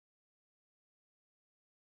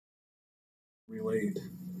Relate.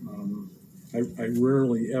 I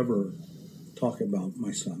rarely ever talk about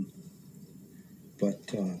my son, but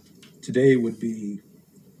today would be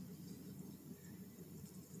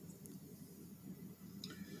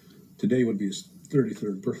his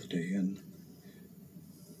 33rd birthday, and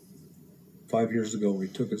 5 years ago he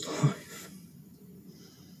took his life.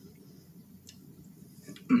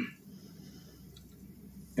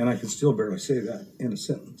 And I can still barely say that in a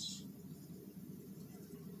sentence.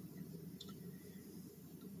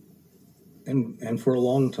 And for a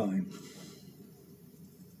long time,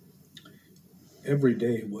 every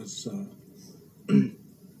day was, the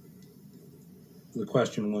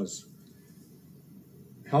question was,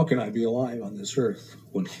 how can I be alive on this earth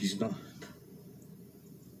when he's not?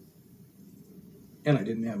 And I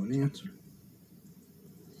didn't have an answer.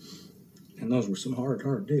 And those were some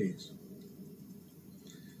hard days.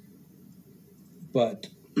 But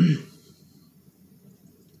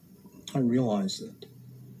I realized that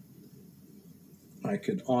I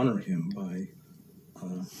could honor him by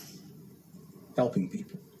helping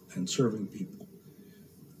people and serving people.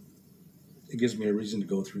 It gives me a reason to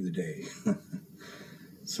go through the day.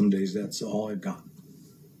 Some days that's all I've got.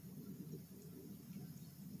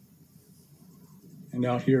 And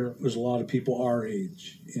out here, there's a lot of people our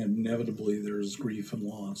age, and inevitably there's grief and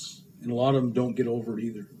loss. And a lot of them don't get over it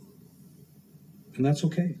either. And that's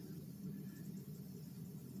okay.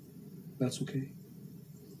 That's okay.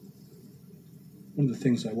 One of the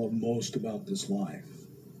things I love most about this life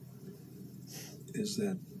is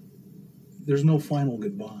that there's no final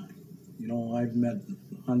goodbye. You know, I've met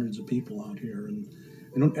hundreds of people out here, and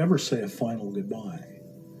I don't ever say a final goodbye.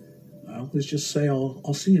 I always just say,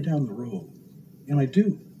 I'll see you down the road. And I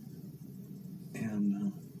do.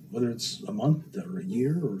 And whether it's a month or a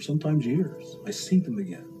year or sometimes years, I see them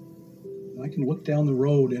again. And I can look down the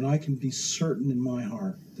road and I can be certain in my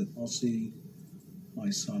heart that I'll see my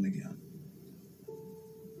son again.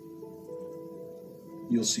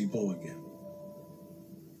 You'll see Bo again.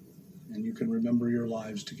 And you can remember your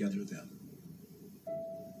lives together then.